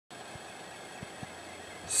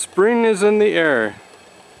Spring is in the air.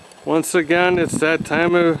 Once again, it's that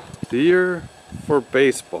time of the year for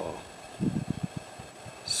baseball.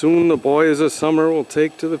 Soon the boys of summer will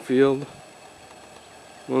take to the field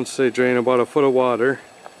once they drain about a foot of water.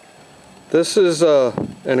 This is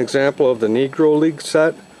an example of the Negro League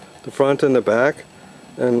set, the front and the back.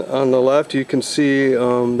 And on the left you can see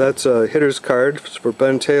that's a hitter's card for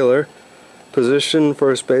Ben Taylor. Position,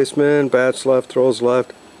 first baseman, bats left, throws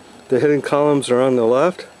left. The hitting columns are on the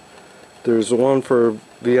left. There's one for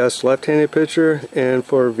VS left-handed pitcher and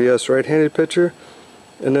for VS right-handed pitcher.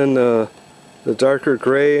 And then the darker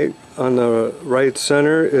gray on the right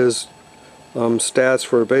center is stats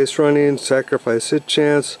for base running, sacrifice hit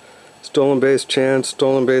chance, stolen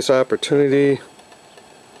base opportunity,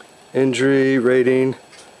 injury rating.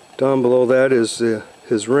 Down below that is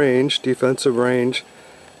his range, defensive range,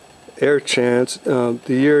 air chance, the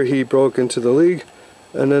year he broke into the league,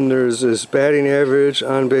 and then there's his batting average,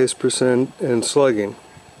 on-base percent, and slugging.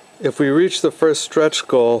 If we reach the first stretch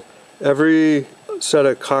goal, every set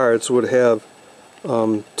of cards would have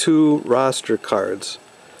 2 roster cards.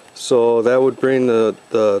 So that would bring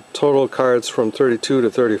the total cards from 32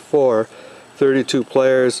 to 34, 32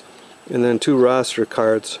 players, and then 2 roster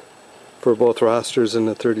cards for both rosters in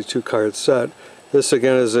the 32 card set. This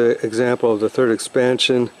again is an example of the third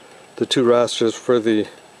expansion, the 2 rosters for the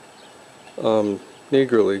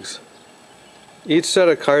Negro Leagues. Each set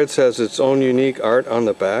of cards has its own unique art on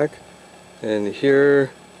the back, and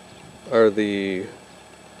here are the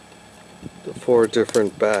 4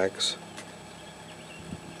 different backs.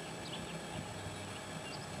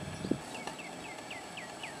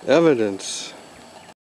 Evidence.